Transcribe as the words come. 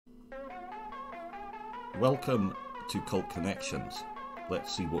Welcome to Cult Connections.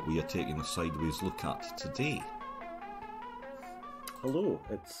 Let's see what we are taking a sideways look at today. Hello,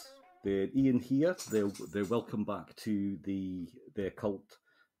 it's Ian here. They're welcome back to their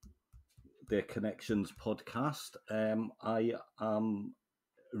Connections podcast. I am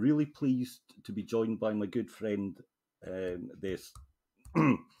really pleased to be joined by my good friend there,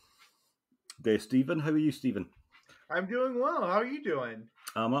 Stephen. How are you, Stephen? I'm doing well. How are you doing?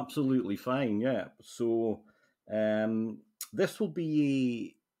 I'm absolutely fine, yeah. So this will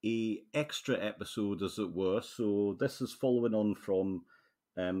be a extra episode, as it were. So this is following on from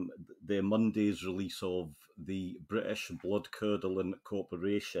the Monday's release of the British Blood Curdling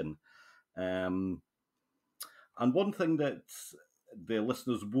Corporation. And one thing that the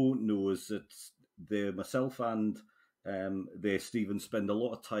listeners won't know is that myself and Stephen spend a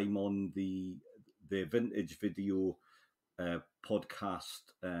lot of time on the vintage video podcast,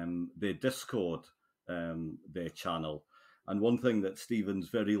 their Discord, their channel. And one thing that Stephen's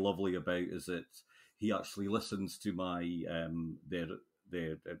very lovely about is that he actually listens to my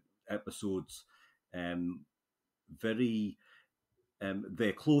their episodes very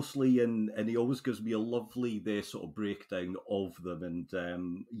closely, and he always gives me a lovely sort of breakdown of them.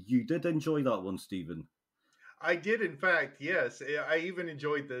 And you did enjoy that one, Stephen. I did, in fact, yes. I even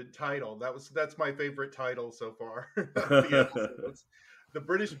enjoyed the title. That's my favorite title so far. The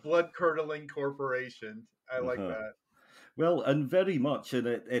British Blood Curdling Corporation. I like that. Well, and very much, and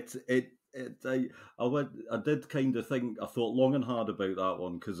I did kind of think, I thought long and hard about that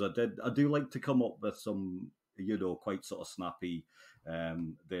one, because I do like to come up with some quite sort of snappy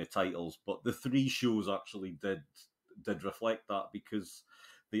their titles, but the three shows actually did reflect that, because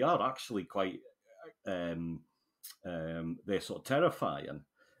they are actually quite they're sort of terrifying,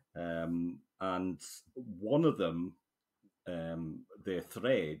 and one of them, their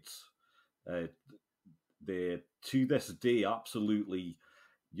threads, they to this day absolutely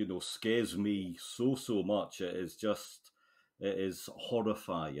scares me so much. It is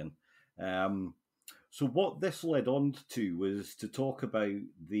horrifying. So what this led on to was to talk about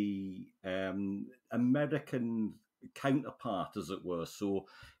the American counterpart, as it were. So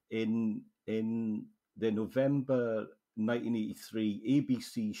in the November 1983,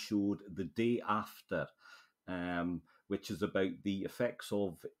 ABC showed The Day After, which is about the effects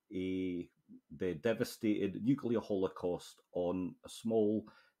of the devastated nuclear holocaust on a small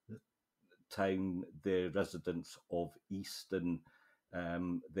town, the residents of Easton,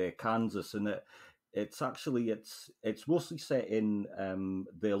 Kansas, and it's mostly set in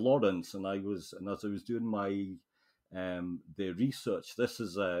the Lawrence, and as I was doing my the research, this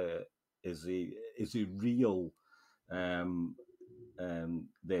is a real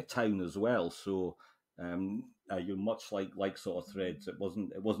their town as well. So you're much like sort of threads. It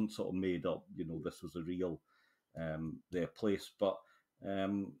wasn't sort of made up. This was a real their place. But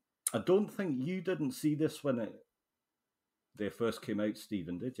I don't think you didn't see this when they first came out,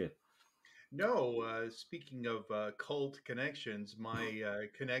 Stephen, did you? No, speaking of cult connections, my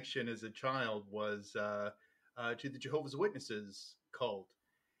connection as a child was to the Jehovah's Witnesses cult,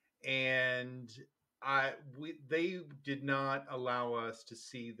 and they did not allow us to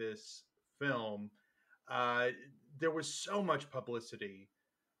see this film. Uh, there was so much publicity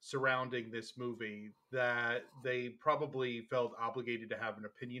surrounding this movie that they probably felt obligated to have an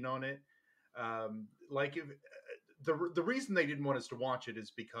opinion on it. Like if, the reason they didn't want us to watch it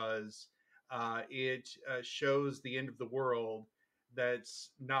is because it shows the end of the world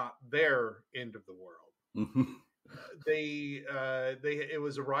that's not their end of the world. They it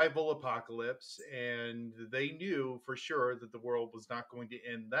was a rival apocalypse, and they knew for sure that the world was not going to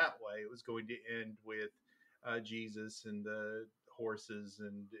end that way. It was going to end with Jesus and the horses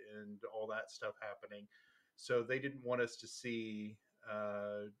and all that stuff happening. So they didn't want us to see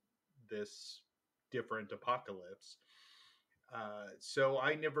this different apocalypse. So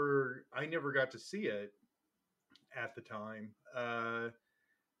I never got to see it at the time.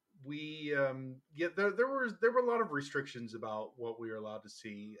 We yeah, there were a lot of restrictions about what we were allowed to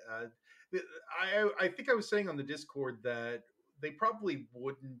see. I think I was saying on the Discord that they probably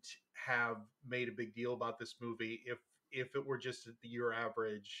wouldn't have made a big deal about this movie if it were just your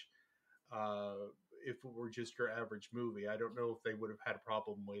average uh, if it were just your average movie. I don't know if they would have had a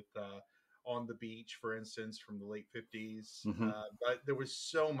problem with On the Beach, for instance, from the late 50s. But there was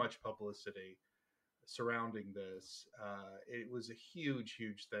so much publicity surrounding this. It was a huge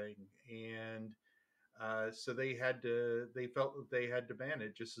thing, and so they felt that they had to ban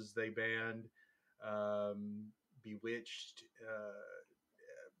it, just as they banned Bewitched.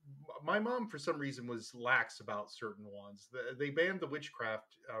 My mom, for some reason, was lax about certain ones. They banned the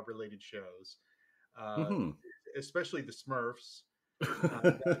witchcraft related shows. uh, Hmm. especially the Smurfs.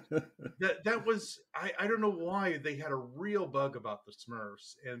 Uh, that was I don't know why they had a real bug about the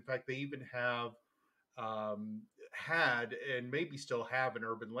Smurfs. In fact, they even have had and maybe still have an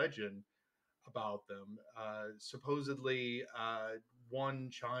urban legend about them. Supposedly, one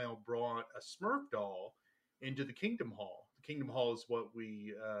child brought a Smurf doll into the Kingdom Hall. The Kingdom Hall is what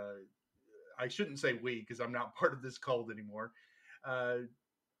I shouldn't say we because I'm not part of this cult anymore. Uh,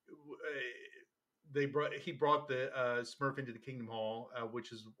 he brought the Smurf into the Kingdom Hall,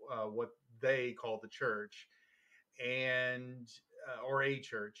 which is what they call the church, and or a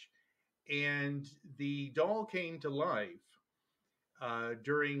church, and the doll came to life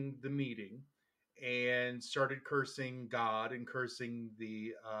during the meeting and started cursing God and cursing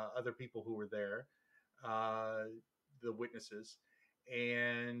the other people who were there, uh, the witnesses,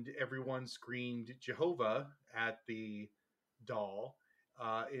 and everyone screamed Jehovah at the doll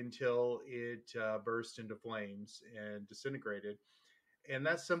until it burst into flames and disintegrated. And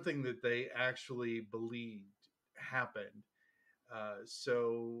that's something that they actually believed happened.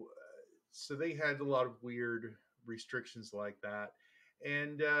 So they had a lot of weird restrictions like that,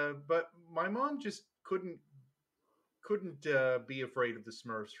 and but my mom just couldn't be afraid of the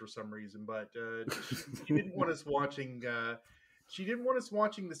Smurfs for some reason. But she didn't want us watching. She didn't want us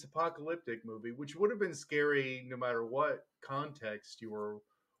watching this apocalyptic movie, which would have been scary no matter what context you were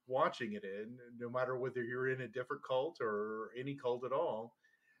watching it in, no matter whether you're in a different cult or any cult at all.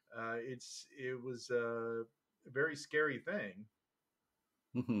 It was a very scary thing.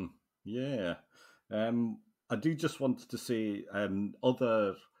 Hmm. Yeah. I do just want to say,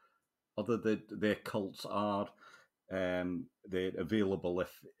 other their cults are they're available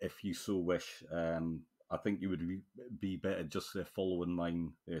if you so wish. I think you would be better just following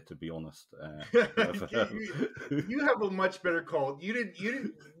mine, to be honest. You have a much better cult.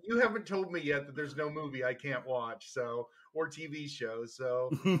 You haven't told me yet that there's no movie I can't watch, so or TV show. So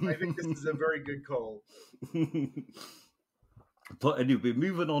I think this is a very good cult. But anyway,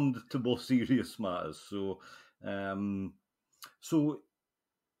 moving on to more serious matters. Um, so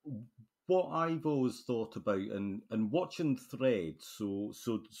what I've always thought about and watching Thread. So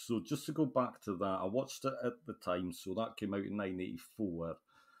just to go back to that, I watched it at the time. So that came out in 1984,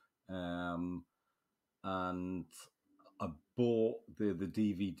 and I bought the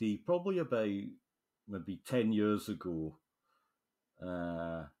DVD probably about maybe 10 years ago.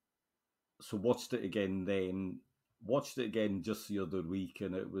 Uh, so watched it again then. Watched it again just the other week,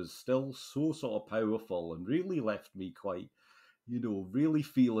 and it was still so sort of powerful and really left me quite, really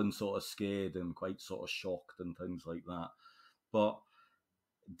feeling sort of scared and quite sort of shocked and things like that. But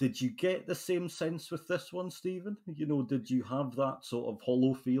did you get the same sense with this one, Stephen? Did you have that sort of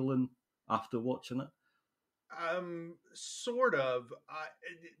hollow feeling after watching it? Sort of.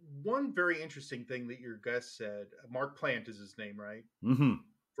 One very interesting thing that your guest said, Mark Plant is his name, right? Mm-hmm.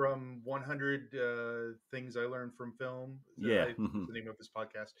 From 100 Things I Learned from Film. Yeah. That's Mm-hmm. the name of his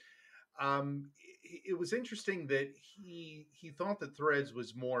podcast. It was interesting that he thought that Threads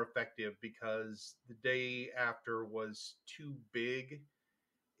was more effective because the day after was too big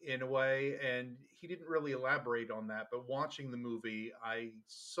in a way, and he didn't really elaborate on that. But watching the movie, I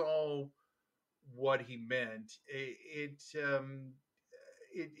saw what he meant. It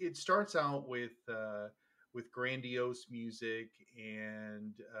starts out with grandiose music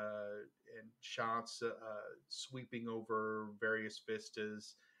and shots sweeping over various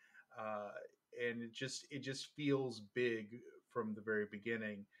vistas, uh, and it just feels big from the very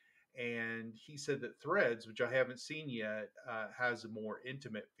beginning. And he said that Threads, which I haven't seen yet, has a more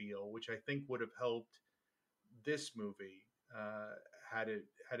intimate feel, which I think would have helped this movie uh, had it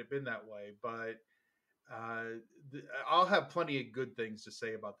been that way. But uh, I'll have plenty of good things to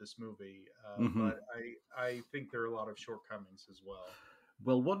say about this movie, Mm-hmm. but I think there are a lot of shortcomings as well.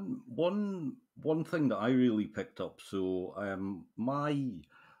 Well, one thing that I really picked up. So,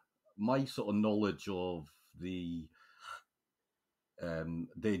 my sort of knowledge of the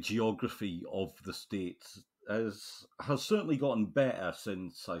geography of the states has certainly gotten better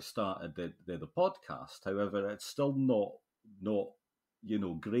since I started the podcast. However, it's still not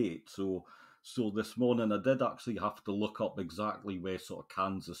great. So this morning I did actually have to look up exactly where sort of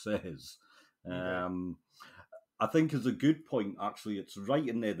Kansas is. Okay. Um, I think is a good point. Actually, it's right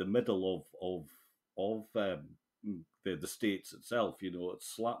in there, the middle of the states itself.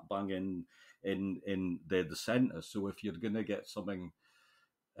 It's slap bang in the centre. So if you're going to get something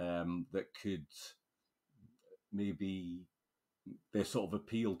that could maybe they sort of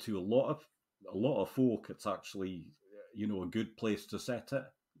appeal to a lot of folk, it's actually a good place to set it.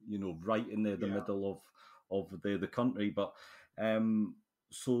 Right in there, the Yeah. middle of the country. But um,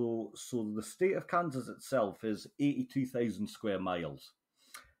 so the state of Kansas itself is 82,000 square miles.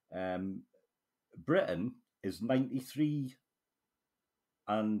 Britain is 93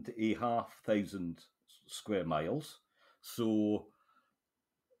 and a half thousand square miles. So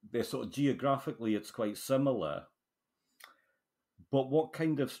they're sort of geographically, it's quite similar. But what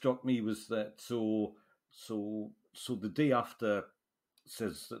kind of struck me was that so the day after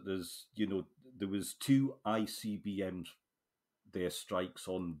says that there was two ICBM their strikes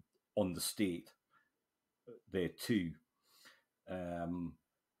on the state there too.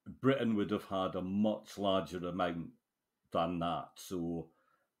 Britain would have had a much larger amount than that, so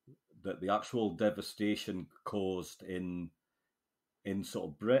that the actual devastation caused in sort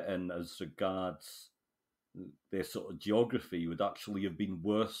of Britain as regards their sort of geography would actually have been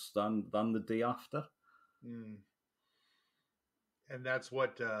worse than the day after. Mm. And that's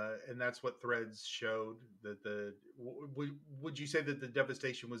what Threads showed, that would you say that the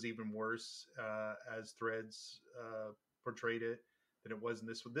devastation was even worse as Threads portrayed it than it was in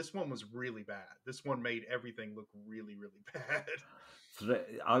this one? This one was really bad. This one made everything look really, really bad.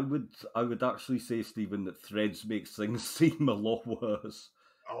 I would actually say, Stephen, that Threads makes things seem a lot worse.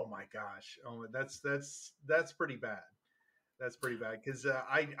 Oh my gosh! Oh, that's pretty bad. That's pretty bad, because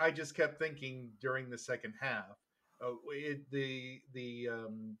I just kept thinking during the second half. The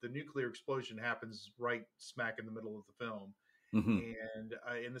nuclear explosion happens right smack in the middle of the film, Mm-hmm. and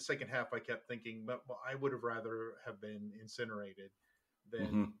in the second half, I kept thinking, well, I would have rather have been incinerated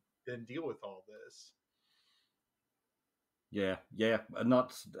Mm-hmm. than deal with all this. Yeah, and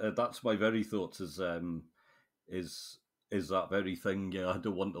that's my very thoughts is that very thing. Yeah, I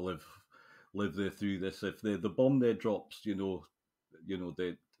don't want to live there through this. If the bomb there drops, they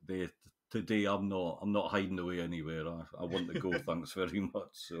today I'm not hiding away anywhere. I want to go. Thanks very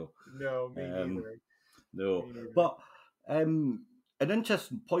much. So No, me neither. no, Me neither. but an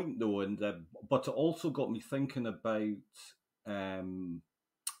interesting point though, and but it also got me thinking about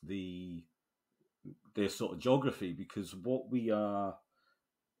the their sort of geography, because what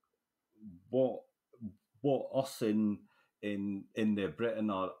us in their Britain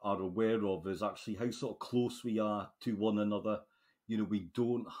are aware of is actually how sort of close we are to one another. We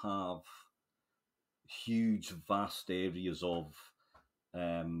don't have huge vast areas of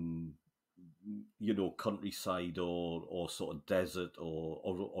um countryside or sort of desert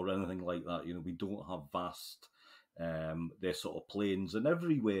or anything like that. We don't have vast they're sort of plains, and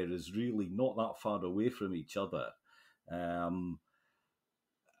everywhere is really not that far away from each other. And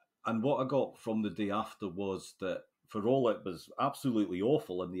what I got from the day after was that for all it was absolutely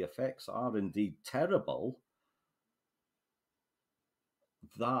awful and the effects are indeed terrible,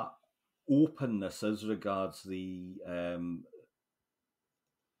 that openness as regards their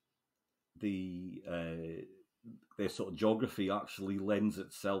sort of geography actually lends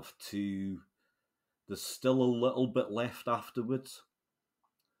itself to there's still a little bit left afterwards.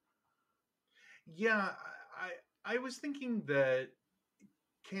 Yeah, I was thinking that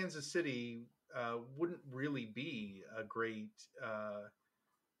Kansas City wouldn't really be a great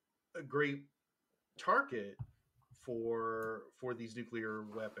target for these nuclear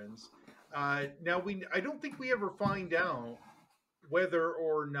weapons. Now I don't think we ever find out whether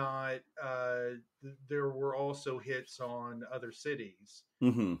or not there were also hits on other cities,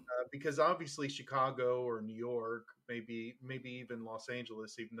 Mm-hmm. because obviously Chicago or New York, maybe even Los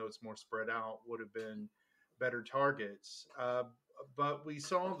Angeles, even though it's more spread out, would have been better targets. But we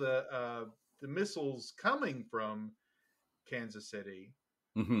saw the missiles coming from Kansas City.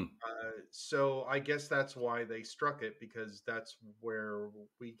 Mm-hmm. So I guess that's why they struck it, because that's where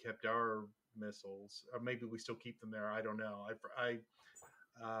we kept our missiles. Or maybe we still keep them there. I don't know.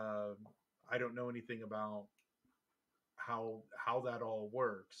 Uh, I don't know anything about how that all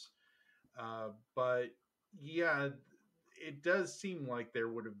works. But yeah, it does seem like there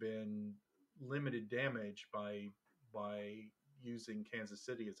would have been limited damage by using Kansas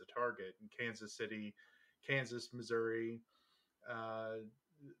City as a target. And Kansas, Missouri, uh,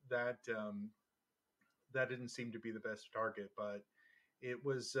 that that didn't seem to be the best target, but it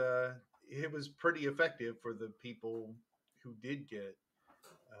was uh, it was pretty effective for the people who did get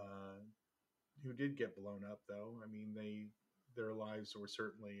uh, blown up. Though, I mean, their lives were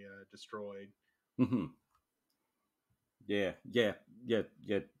certainly destroyed. Mm-hmm. Yeah,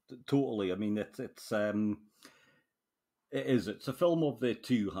 totally. I mean, it's a film of the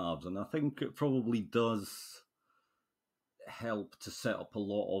two halves, and I think it probably does help to set up a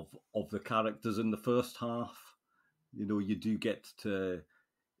lot of the characters in the first half. You do get to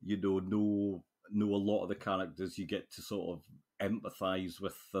know a lot of the characters. You get to sort of empathize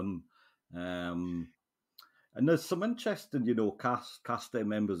with them. And there's some interesting, cast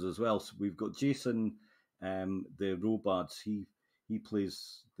members as well. So we've got Jason, the Robards. He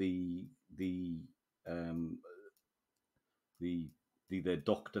plays the um, the the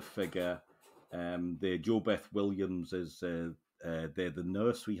doctor figure. The Jo Beth Williams is they're the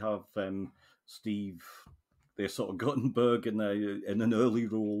nurse. We have Steve, they're sort of Guttenberg in an early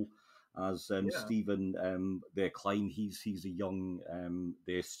role as Yeah, Stephen. Their Klein. He's a young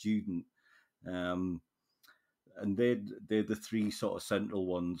their student. Um, and they're the three sort of central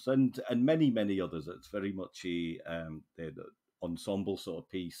ones, and many others. It's very much a they're the ensemble sort of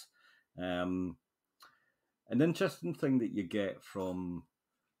piece. Um, an interesting thing that you get from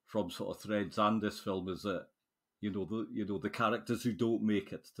sort of threads and this film is that the characters who don't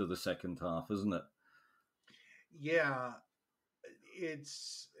make it to the second half, isn't it? yeah.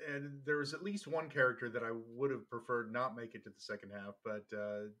 It's and there's at least one character that I would have preferred not make it to the second half, but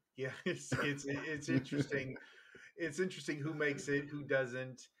yeah, it's interesting. It's interesting who makes it, who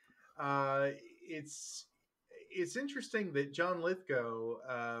doesn't. Uh, it's it's interesting that John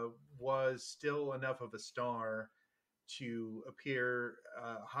Lithgow was still enough of a star to appear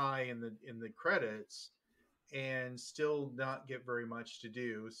high in the credits and still not get very much to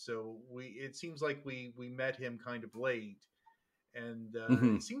do. So we it seems like we met him kind of late, and it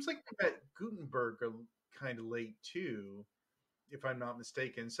Mm-hmm. seems like we met Gutenberg kind of late too, if I'm not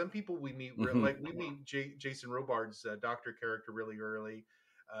mistaken. Some people we meet Mm-hmm. like we meet Jason Robards' doctor character really early,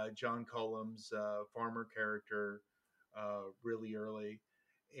 John Cullum's farmer character really early,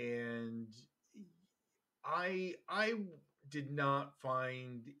 and I did not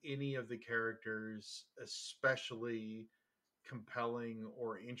find any of the characters especially compelling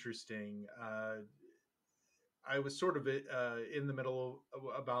or interesting. I was sort of in the middle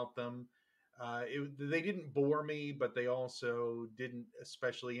about them. They didn't bore me, but they also didn't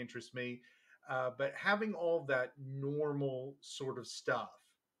especially interest me. But having all that normal sort of stuff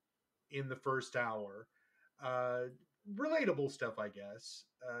in the first hour, uh, relatable stuff, I guess,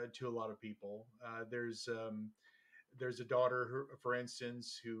 to a lot of people. There's a daughter, for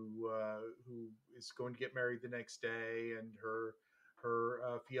instance, who is going to get married the next day, and her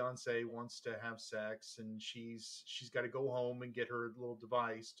fiance wants to have sex, and she's got to go home and get her little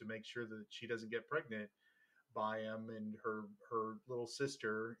device to make sure that she doesn't get pregnant by him, and her little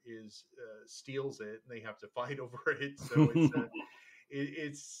sister is steals it, and they have to fight over it. So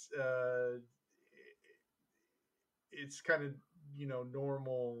it's it's kind of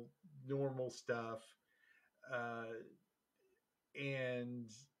normal stuff, uh, and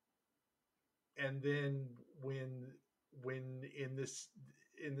then when when in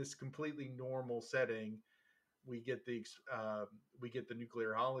this completely normal setting we get we get the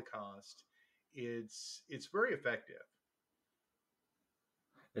nuclear holocaust, it's very effective.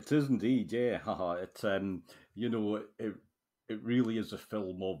 It is indeed, yeah. Haha. It really is a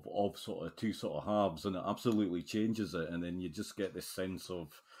film of sort of two sort of halves, and it absolutely changes it, and then you just get this sense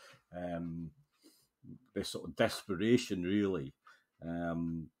of um, this sort of desperation, really,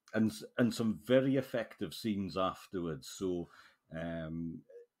 and some very effective scenes afterwards. So, um,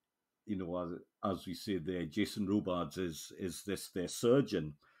 as we say there, Jason Robards is this their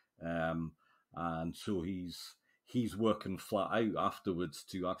surgeon, um, and so he's working flat out afterwards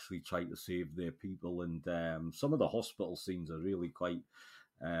to actually try to save their people. And some of the hospital scenes are really quite,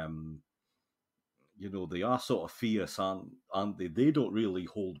 um, they are sort of fierce, aren't they? They don't really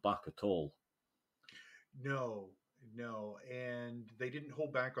hold back at all. No, no, and they didn't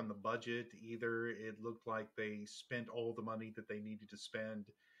hold back on the budget either. It looked like they spent all the money that they needed to spend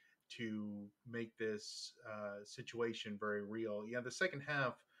to make this situation very real. Yeah, the second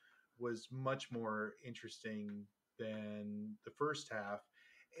half was much more interesting than the first half,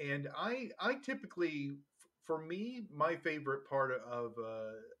 and I typically, for me, my favorite part of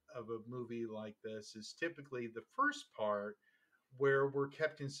a movie like this is typically the first part where we're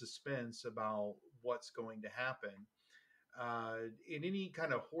kept in suspense about what's going to happen. In any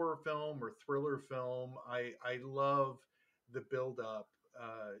kind of horror film or thriller film, I love the build up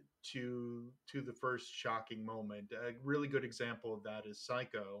to the first shocking moment. A really good example of that is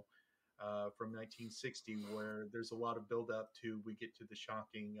Psycho from 1960, where there's a lot of build up to we get to the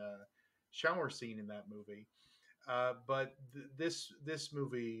shocking shower scene in that movie. But this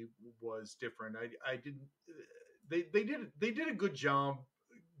movie was different. I didn't. They did a good job,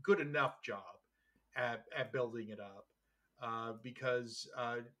 good enough job at building it up, because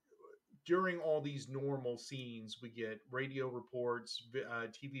during all these normal scenes, we get radio reports,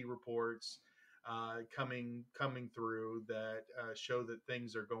 TV reports coming through that show that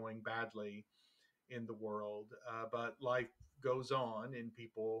things are going badly in the world, but life goes on, and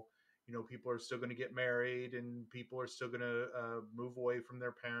people people are still going to get married, and people are still going to move away from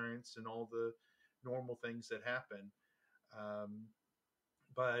their parents, and all the normal things that happen. Um,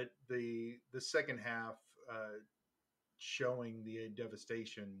 but the second half, showing the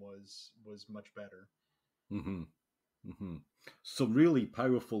devastation, was much better. Mm-hmm. Mm-hmm. Some really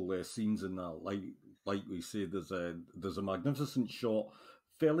powerful scenes in that. Like we say, there's a magnificent shot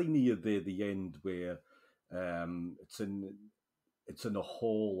fairly near the end where it's in a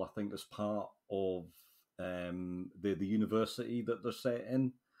hall. I think as part of the university that they're set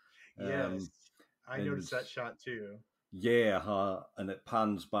in. Yes, Um, I and noticed that shot too. yeah, and it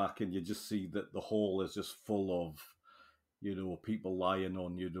pans back, and you just see that the hall is just full of people lying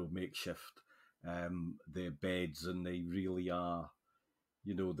on makeshift their beds, and they really are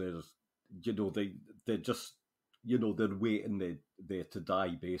there's they're just they're waiting there to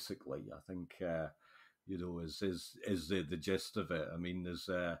die basically. I think is the gist of it. I mean, there's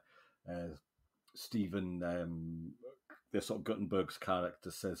Stephen, the sort of Guttenberg's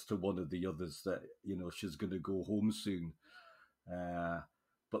character says to one of the others that she's going to go home soon, uh,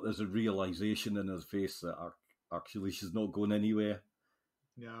 but there's a realization in her face that actually she's not going anywhere.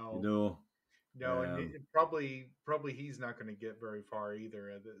 You No, know, no, and um, probably he's not going to get very far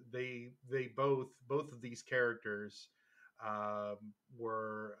either. They both of these characters um,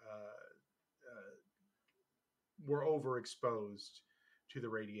 were were overexposed to the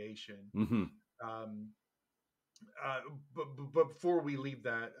radiation. mm-hmm, Um, uh, but before we leave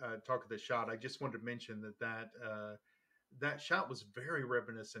that talk of the shot, I just wanted to mention that shot was very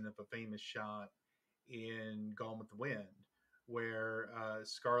reminiscent of a famous shot in Gone with the Wind, where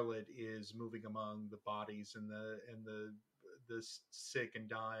Scarlet is moving among the bodies and the sick and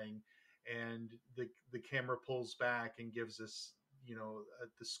dying, and the camera pulls back and gives us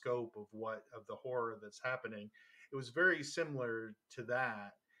the scope of the horror that's happening. It was very similar to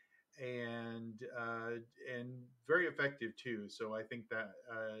that, and very effective too. So I think that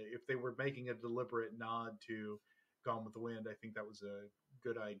if they were making a deliberate nod to Gone with the Wind, I think that was a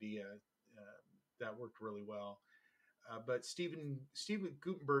good idea. That worked really well. But Steven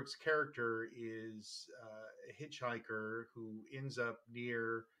Gutenberg's character is a hitchhiker who ends up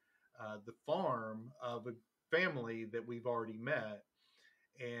near the farm of a family that we've already met,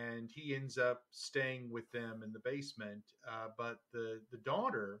 and he ends up staying with them in the basement. But the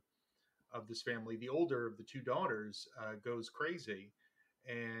daughter of this family, the older of the two daughters, goes crazy,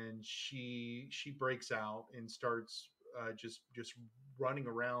 and she breaks out and starts just running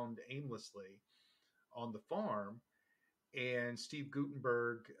around aimlessly on the farm. And Steve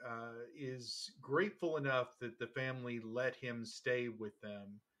Gutenberg is grateful enough that the family let him stay with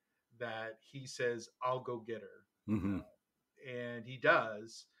them, that he says, "I'll go get her," mm-hmm, and he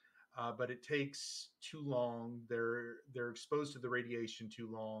does. But it takes too long. They're exposed to the radiation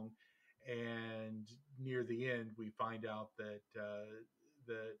too long, and near the end, we find out that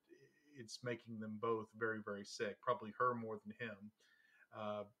it's making them both very very sick. Probably her more than him,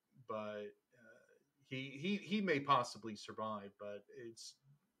 uh, but he may possibly survive, but it's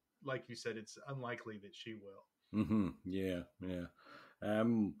like you said, it's unlikely that she will. mm-hmm, yeah, yeah.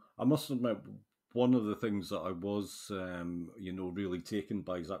 I must admit, one of the things that I was, really taken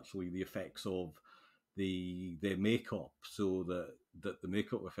by is actually the effects of their makeup. So that the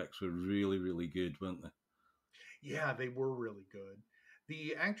makeup effects were really, really good, weren't they? Yeah, they were really good.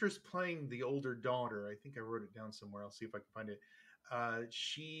 The actress playing the older daughter, I think I wrote it down somewhere. I'll see if I can find it.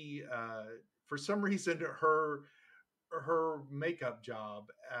 She, for some reason, her makeup job,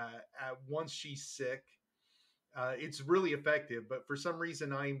 once she's sick, it's really effective. But for some reason,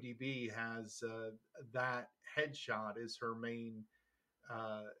 IMDb has that headshot as her main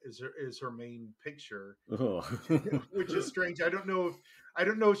is her main picture, Oh, which is strange. I don't know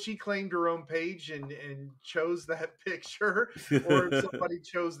if she claimed her own page and chose that picture, or if somebody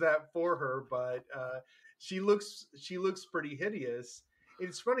chose that for her. But she looks pretty hideous.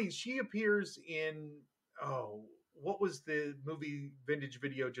 It's funny. She appears in, oh, what was the movie Vintage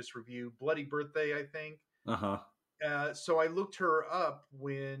Video just reviewed? Bloody Birthday, I think. uh huh. So I looked her up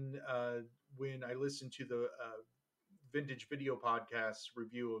when I listened to the Vintage Video podcast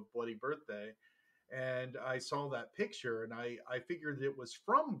review of Bloody Birthday, and I saw that picture, and I figured it was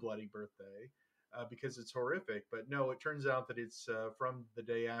from Bloody Birthday because it's horrific. But no, it turns out that it's from The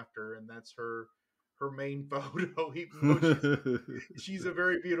Day After, and that's her main photo. Even though she's a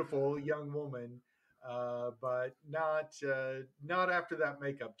very beautiful young woman, but not after that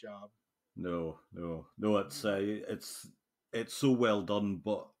makeup job. No, no, no. It's so well done,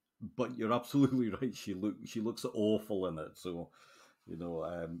 but you're absolutely right. She looks awful in it. So,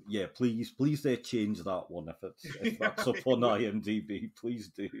 Yeah, please, they change that one if Yeah, that's up it on would. IMDb. Please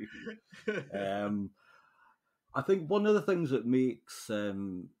do. Um, I think one of the things that makes a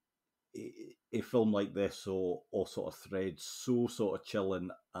film like this or sort of Threads so sort of chilling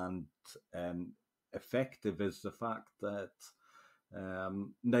and um, effective is the fact that now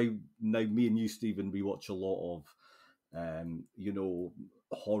me and you, Stephen, we watch a lot of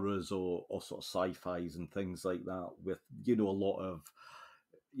horrors or sort of sci-fis and things like that with a lot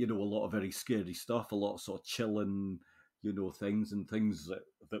of very scary stuff, a lot of sort of chilling things and things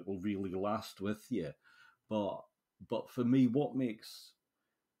that will really last with you. But for me, what makes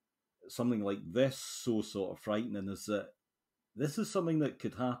something like this so sort of frightening is that this is something that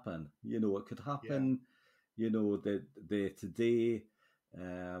could happen. It could Yeah. happen. The today.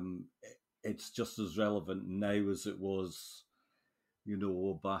 It's just as relevant now as it was,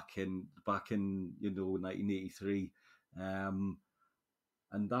 back in 1983. Um,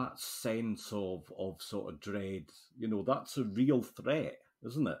 and that sense of sort of dread, that's a real threat,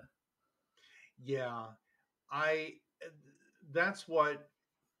 isn't it? Yeah. I that's what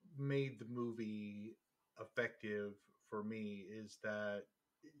made the movie effective for me is that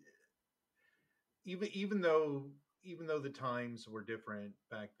even though the times were different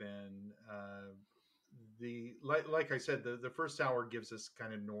back then, the like I said, the first hour gives us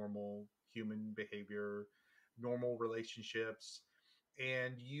kind of normal human behavior, normal relationships,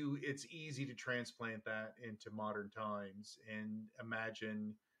 and it's easy to transplant that into modern times and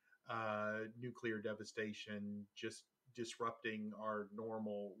imagine nuclear devastation just disrupting our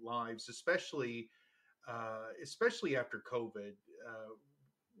normal lives, especially after COVID.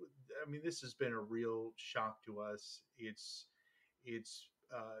 I mean, this has been a real shock to us. It's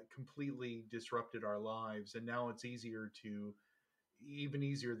completely disrupted our lives, and now it's even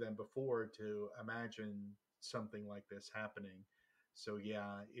easier than before to imagine something like this happening. So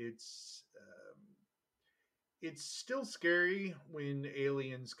yeah, it's still scary when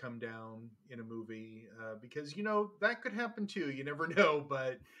aliens come down in a movie, because that could happen too. You never know,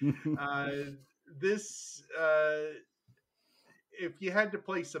 but uh, this if you had to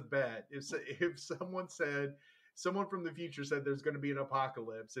place a bet, if someone from the future said there's going to be an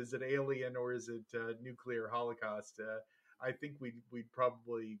apocalypse, is it alien or is it nuclear holocaust? I think we'd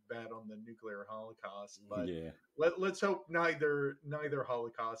probably bet on the nuclear holocaust, but Yeah. let's hope neither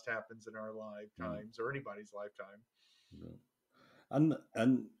holocaust happens in our Mm. lifetimes or anybody's lifetime. Yeah. And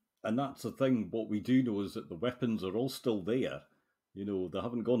that's the thing. What we do know is that the weapons are all still there. They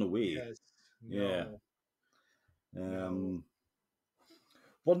haven't gone away. Yes, Yeah. no, no, Um,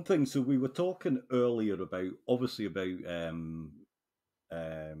 One thing. So we were talking earlier about, obviously, about um,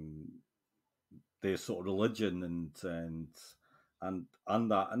 their sort of religion and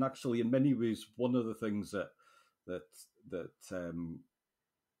that. And actually, in many ways, one of the things that that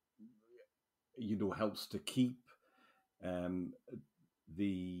helps to keep um,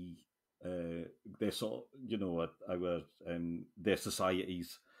 the their sort our their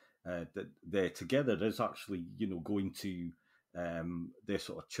societies that they're together is actually going to their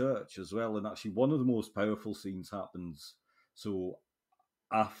sort of church as well. And actually, one of the most powerful scenes happens so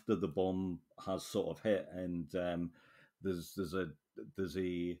after the bomb has sort of hit, and there's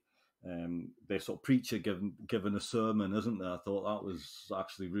a their sort of preacher giving a sermon, isn't there? I thought that was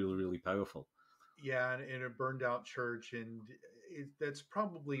actually really, really powerful. yeah, in a burned out church, and that's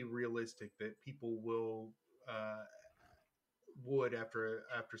probably realistic that people uh, would after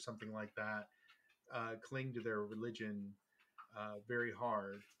something like that cling to their religion very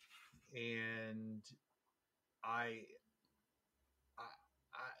hard. And I,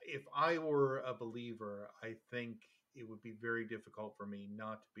 if I were a believer, I think it would be very difficult for me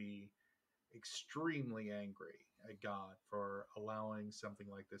not to be extremely angry at God for allowing something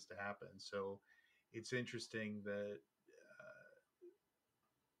like this to happen. So it's interesting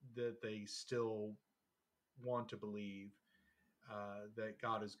that they still want to believe that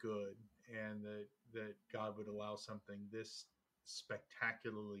God is good and that God would allow something this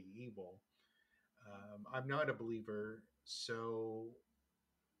spectacularly evil. I'm not a believer, so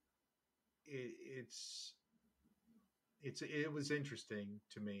it, it's it was interesting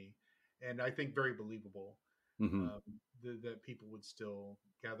to me, and I think very believable, Hmm. um, that people would still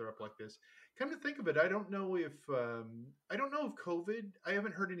gather up like this. Come to think of it, I don't know if COVID. I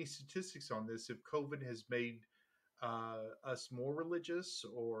haven't heard any statistics on this. If COVID has made us more religious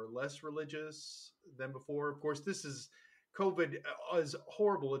or less religious than before. Of course, this is COVID, as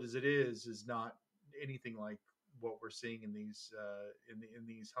horrible as it is not anything like what we're seeing in these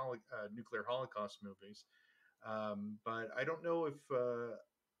nuclear holocaust movies. But I don't know if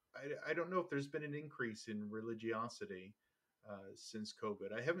there's been an increase in religiosity since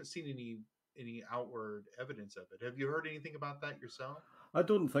COVID. I haven't seen any outward evidence of it. Have you heard anything about that yourself? I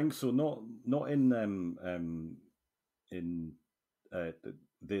don't think so. Not in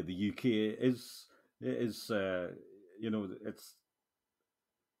the UK. It is it's an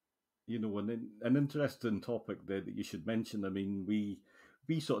interesting topic there that you should mention. I mean, we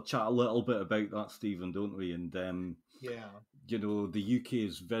sort of chat a little bit about that, Stephen, don't we? And Yeah. the UK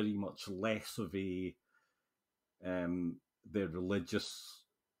is very much less of a their religious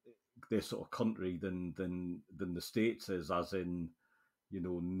their sort of country than the States is, as in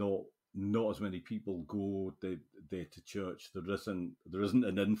not as many people go there to church. There isn't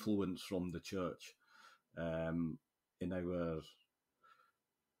an influence from the church in our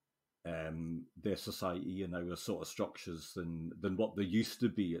their society and our sort of structures than what there used to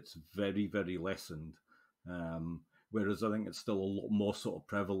be. It's very, very lessened. Whereas I think it's still a lot more sort of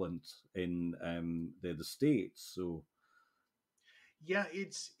prevalent in the States. So Yeah,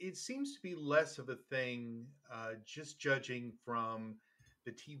 it seems to be less of a thing, just judging from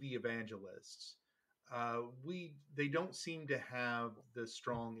the TV evangelists. We They don't seem to have the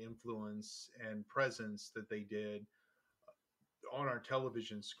strong influence and presence that they did on our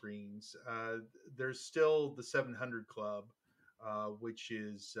television screens. There's still the 700 Club, which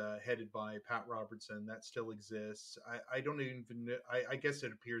is headed by Pat Robertson. That still exists. I don't even know. I guess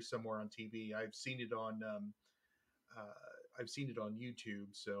it appears somewhere on TV. Uh, I've seen it on YouTube,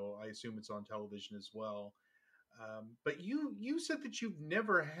 so I assume it's on television as well. But you said that you've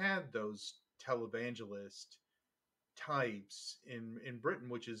never had those televangelist types in Britain,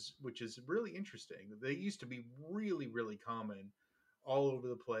 which is really interesting. They used to be really common all over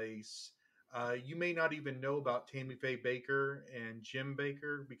the place. You may not even know about Tammy Faye Baker and Jim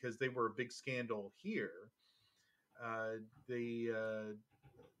Baker because they were a big scandal here. Uh, they uh,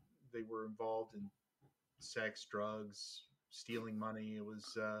 they were involved in sex, drugs, stealing money. It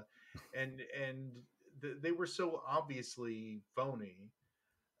was they were so obviously phony,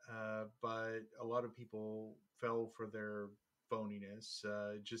 but a lot of people fell for their phoniness,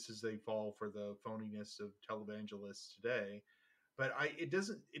 just as they fall for the phoniness of televangelists today. But it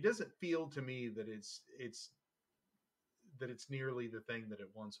doesn't feel to me that it's nearly the thing that it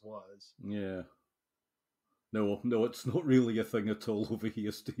once was. yeah. No, it's not really a thing at all over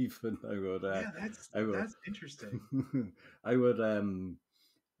here, Stephen. Yeah, that's Our, that's interesting. our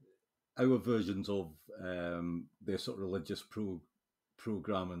our versions of their sort of religious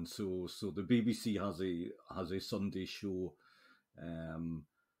programming. So the BBC has a Sunday show um,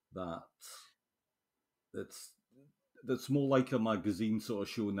 that that's that's more like a magazine sort of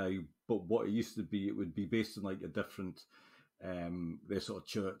show now. But what it used to be, it would be based on like a different their sort of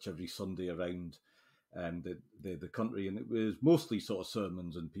church every Sunday around the country, and it was mostly sort of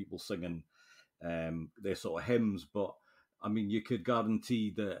sermons and people singing their sort of hymns. But I mean, you could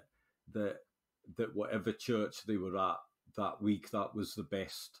guarantee that that whatever church they were at that week, that was the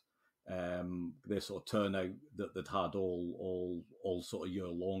best their sort of turnout that they'd had all sort of year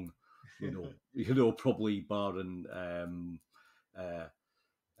long. Probably barring uh,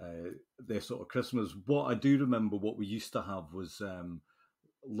 their sort of Christmas. What I do remember, what we used to have was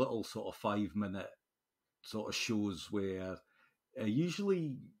little sort of 5 minute sort of shows where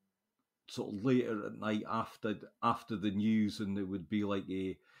usually sort of later at night after the news, and there would be like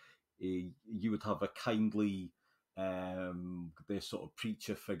a you would have a kindly this sort of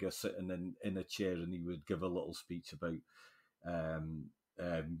preacher figure sitting in a chair, and he would give a little speech about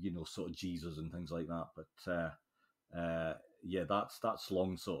sort of Jesus and things like that. But yeah, that's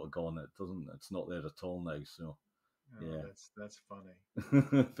long sort of gone. It's not there at all now. So Oh, yeah, that's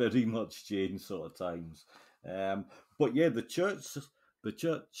funny. very much changed sort of times. But yeah, the church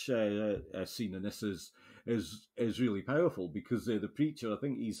scene in this is really powerful because the preacher, I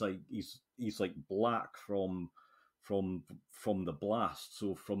think he's like black from from the blast.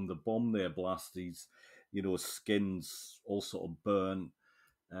 So from the bomb there blast, skin's all sort of burnt.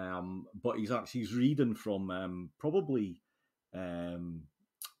 But he's reading from probably um,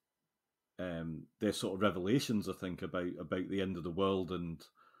 their sort of revelations, I think, about the end of the world and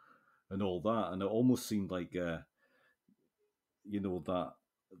all that, and it almost seemed like that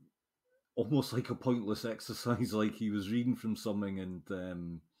almost like a pointless exercise, like he was reading from something,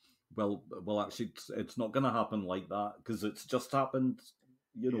 and actually, it's not going to happen like that because it's just happened,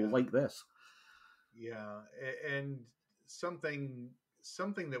 Yeah, like this. yeah, and something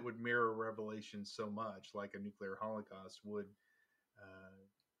that would mirror Revelation so much, like a nuclear holocaust, would uh,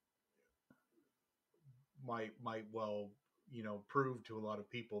 might well prove to a lot of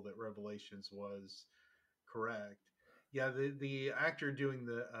people that Revelations was correct. Yeah, the actor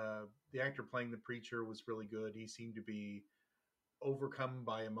playing the preacher was really good. He seemed to be overcome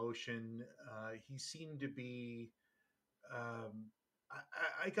by emotion. He seemed to be. Um,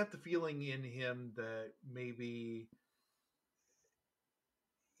 I got the feeling in him that maybe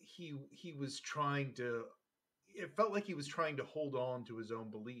he was trying to. It felt like he was trying to hold on to his own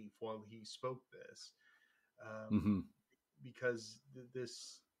belief while he spoke this, um, Mm-hmm. because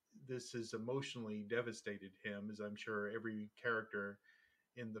this has emotionally devastated him, as I'm sure every character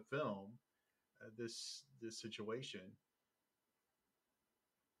in the film. This situation.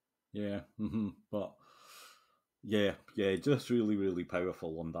 Yeah. Mm-hmm. But yeah, just really, really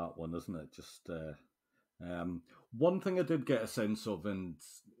powerful on that one, isn't it? Just one thing I did get a sense of, and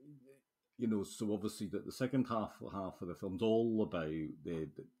so obviously that the second half of the film's all about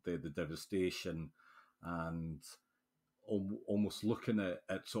the devastation and almost looking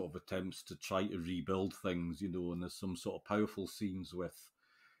at sort of attempts to try to rebuild things, and there's some sort of powerful scenes with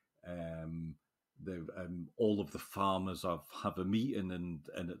um, the all of the farmers have a meeting,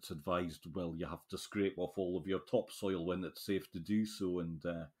 and it's advised, well, you have to scrape off all of your topsoil when it's safe to do so, and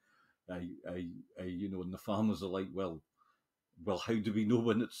and the farmers are like, well, how do we know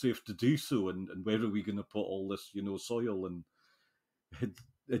when it's safe to do so, and where are we going to put all this, soil, and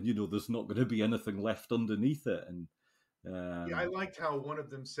there's not going to be anything left underneath it, and Yeah, I um, liked how one of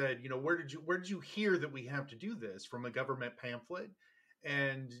them said, where did you hear that we have to do this from a government pamphlet?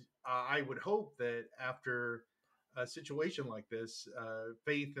 And I would hope that after a situation like this,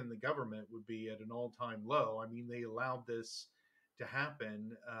 faith in the government would be at an all-time low. I mean, they allowed this to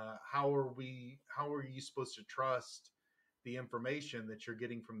happen. How are we? How are you supposed to trust the information that you're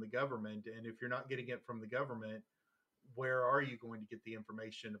getting from the government? And if you're not getting it from the government, where are you going to get the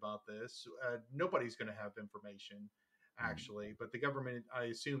information about this? Nobody's going to have information actually, but the government, I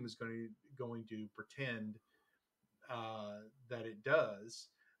assume, is going to pretend that it does.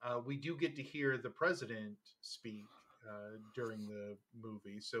 We do get to hear the president speak during the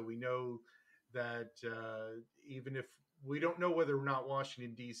movie, so we know that even if we don't know whether or not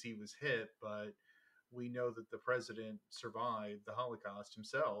Washington D.C. was hit, but we know that the president survived the Holocaust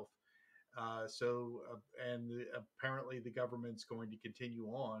himself. And apparently the government's going to continue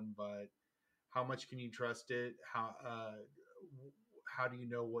on, but how much can you trust it? How do you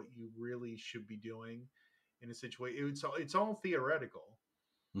know what you really should be doing in a situation? It's all theoretical.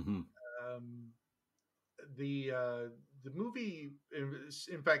 mm-hmm, Um, the movie,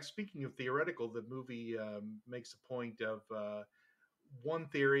 in fact, speaking of theoretical, the movie makes a point of one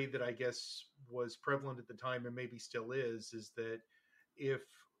theory that I guess was prevalent at the time and maybe still is that if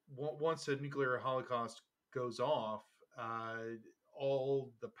once a nuclear holocaust goes off, uh,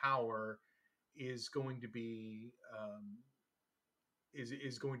 all the power is going to be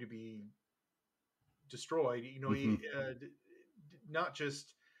is going to be destroyed. mm-hmm, Not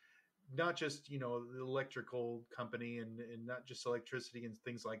just the electrical company and not just electricity and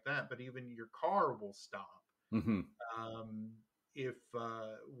things like that, but even your car will stop. mm-hmm, Um, if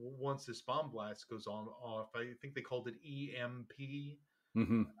once this bomb blast goes on off, I think they called it EMP.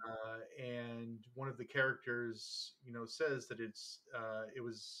 mm-hmm, And one of the characters, says that it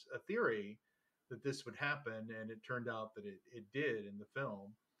was a theory that this would happen, and it turned out that it did in the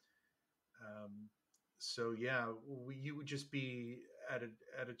film. Um, so yeah, you would just be at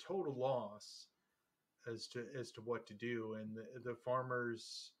a total loss as to what to do, and the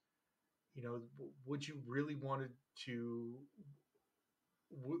farmers, would you really wanted to?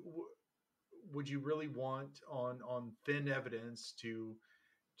 Would you really want on thin evidence to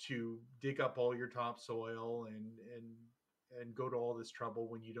dig up all your topsoil and go to all this trouble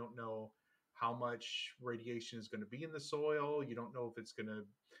when you don't know how much radiation is going to be in the soil? You don't know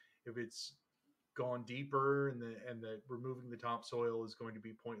if it's gone deeper, and that removing the topsoil is going to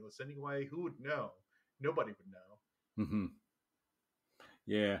be pointless anyway. Who would know? Nobody would know. mm-hmm.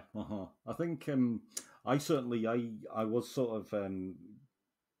 Yeah, I think I was sort of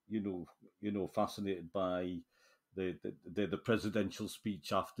you know fascinated by the presidential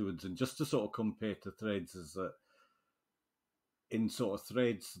speech afterwards, and just to sort of compare to Threads, is that in sort of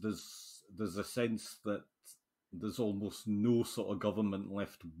Threads there's a sense that there's almost no sort of government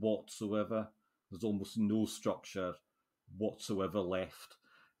left whatsoever. There's almost no structure whatsoever left,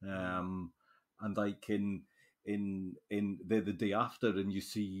 Mm. and like in the day after, and you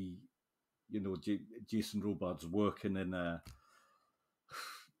see Jason Robards working in a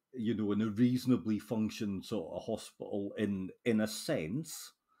in a reasonably functioned sort of hospital in a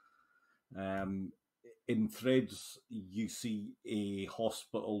sense. Um, in Threads, you see a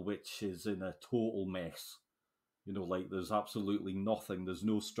hospital which is in a total mess. Like there's absolutely nothing. There's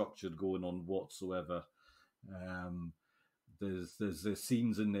no structure going on whatsoever. Um, there's the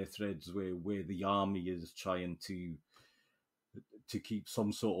scenes in their Threads where the army is trying to to keep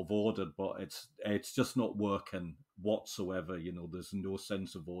some sort of order, but it's just not working whatsoever. There's no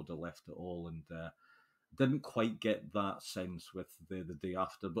sense of order left at all, and didn't quite get that sense with the day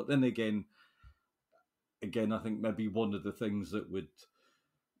after. But then again, I think maybe one of the things that would,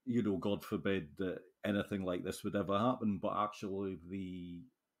 God forbid that anything like this would ever happen, but actually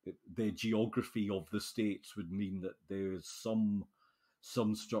the geography of the states would mean that there's some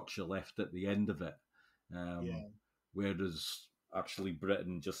structure left at the end of it, Yeah. whereas actually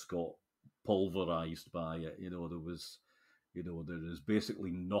Britain just got pulverized by it. There is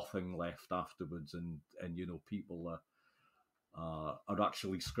basically nothing left afterwards, and people are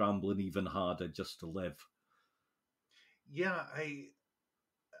actually scrambling even harder just to live. Yeah,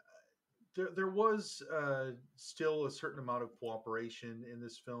 there was still a certain amount of cooperation in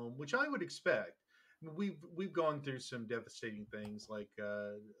this film, which I would expect. I mean, we've gone through some devastating things like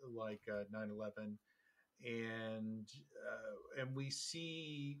 9/11, and we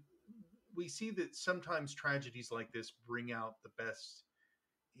see that sometimes tragedies like this bring out the best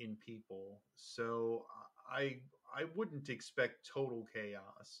in people. So I I wouldn't expect total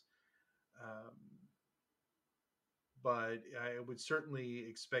chaos. Um, but I would certainly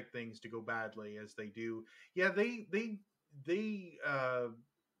expect things to go badly as they do. Yeah, they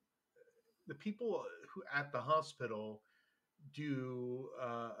the people who at the hospital do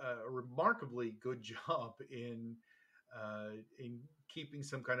a remarkably good job in keeping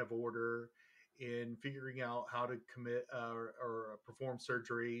some kind of order, in figuring out how to commit or perform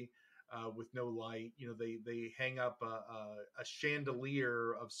surgery with no light. They hang up a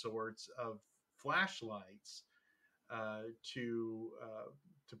chandelier of sorts of flashlights uh, to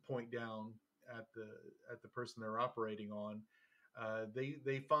to point down at the person they're operating on.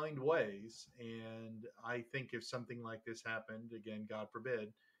 They find ways, and I think if something like this happened again, God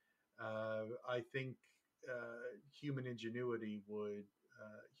forbid, I think human ingenuity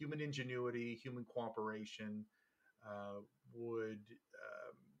human cooperation would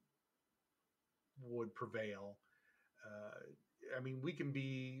would prevail. I mean, we can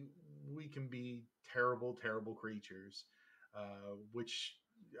be terrible, terrible creatures, which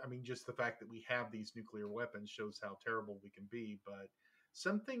I mean, just the fact that we have these nuclear weapons shows how terrible we can be. But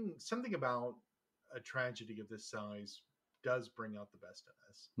something about a tragedy of this size does bring out the best in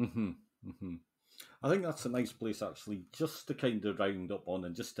us. Mm-hmm, mm-hmm. I think that's a nice place actually, just to kind of round up on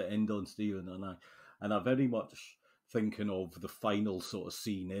and just to end on, Stephen, and I very much thinking of the final sort of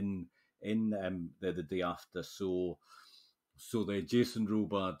scene in the day after. So the Jason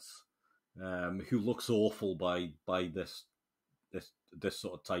Robards, who looks awful by this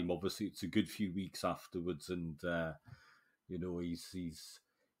sort of time. Obviously, it's a good few weeks afterwards, and he's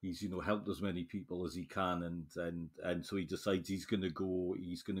helped as many people as he can, and so he decides he's gonna go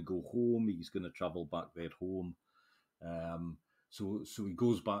home. He's gonna travel back there home. So he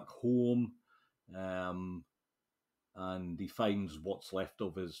goes back home, um, and he finds what's left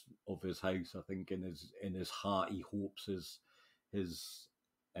of his house. I think in his heart he hopes his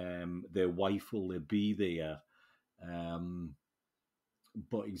their wife will be there. Um,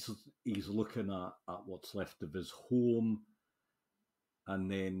 but he's looking at what's left of his home,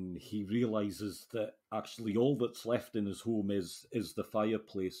 and then he realizes that actually all that's left in his home is the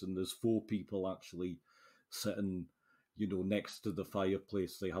fireplace, and there's four people actually sitting, next to the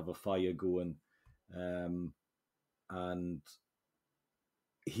fireplace. They have a fire going, um, and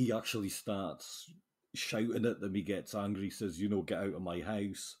he actually starts shouting at them. He gets angry, says, "Get out of my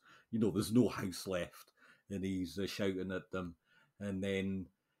house. There's no house left," and he's shouting at them, and then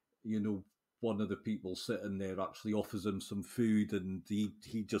you know, one of the people sitting there actually offers him some food, and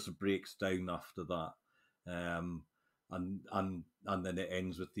he just breaks down after that. Um, and then it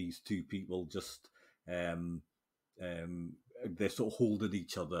ends with these two people just um, they're sort of holding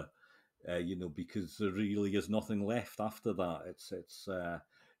each other, because there really is nothing left after that.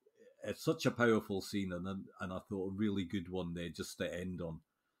 It's such a powerful scene, and I thought a really good one there just to end on.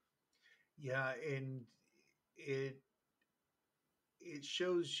 Yeah, and it it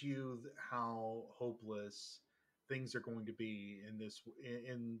shows you how hopeless things are going to be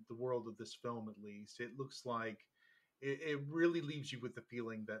in the world of this film. At least it looks like it really leaves you with the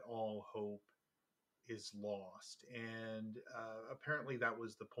feeling that all hope is lost, and apparently that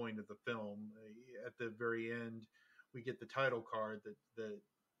was the point of the film. At the very end, we get the title card that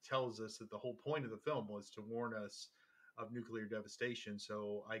tells us that the whole point of the film was to warn us of nuclear devastation.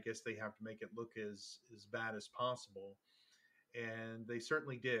 So I guess they have to make it look as bad as possible, and they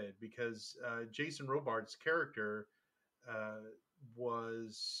certainly did, because Jason Robards' character uh,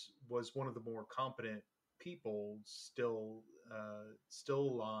 was one of the more competent people still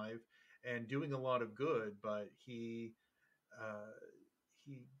alive and doing a lot of good, but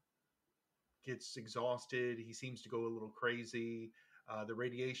he gets exhausted. He seems to go a little crazy. The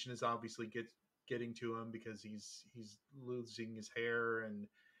radiation is obviously getting to him because he's losing his hair, and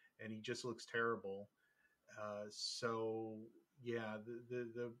he just looks terrible. So yeah,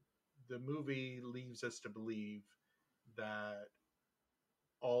 the movie leaves us to believe that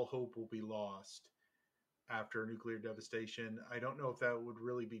all hope will be lost after nuclear devastation. I don't know if that would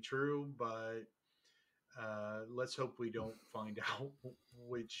really be true, but let's hope we don't find out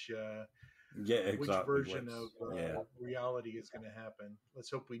which Yeah, exactly. version of reality is going to happen. Let's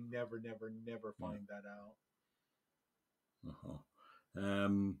hope we never find that out.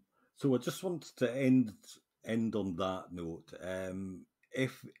 So I just wanted to end on that note.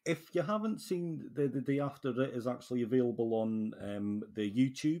 If you haven't seen the day after, it is actually available on the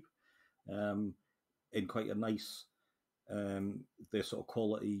YouTube in quite a nice their sort of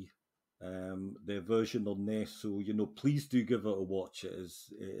quality their version on there. So please do give it a watch.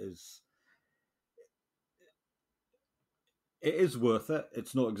 It is worth it.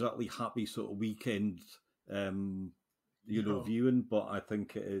 It's not exactly happy sort of weekend viewing, but I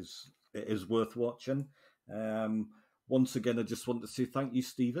think it is worth watching. Once again, I just want to say thank you,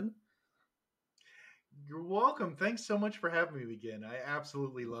 Stephen. You're welcome. Thanks so much for having me again. I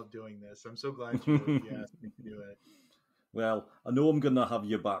absolutely love doing this. I'm so glad you asked me to do it. Well, I know I'm going to have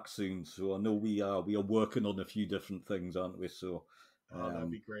you back soon, so I know we are working on a few different things, aren't we? So, that'd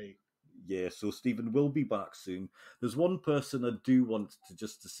be great. Yeah, so Stephen will be back soon. There's one person I do want to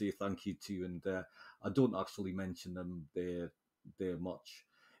say thank you to, and I don't actually mention them there much.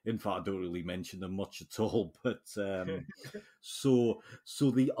 In fact, I don't really mention them much at all. But so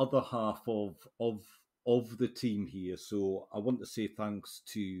the other half of the team here. So I want to say thanks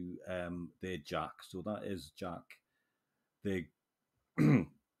to their Jack. So that is Jack. They're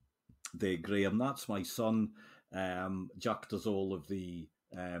Graham. That's my son. Jack does all of the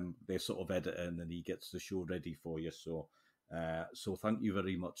their sort of editing, and he gets the show ready for you. So thank you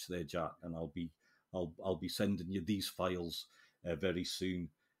very much there, Jack. And I'll be sending you these files very soon.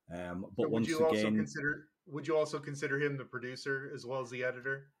 But once again, would you also consider him the producer as well as the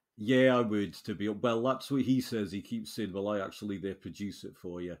editor? Yeah, I would. Well, that's what he says. He keeps saying, "Well, I actually produce it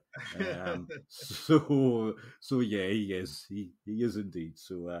for you." So yeah, he is. He is indeed.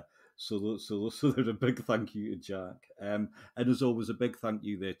 So there's a big thank you to Jack. And as always, a big thank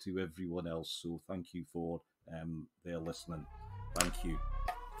you there to everyone else. So thank you for their listening. Thank you.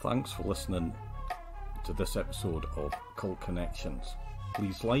 Thanks for listening to this episode of Cult Connections.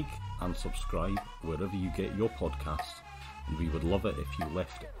 Please like and subscribe wherever you get your podcasts. And we would love it if you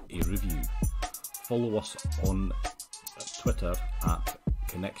left a review. Follow us on Twitter at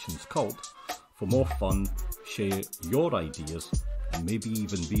Connections Cult for more fun, share your ideas, and maybe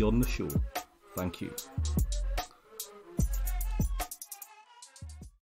even be on the show. Thank you.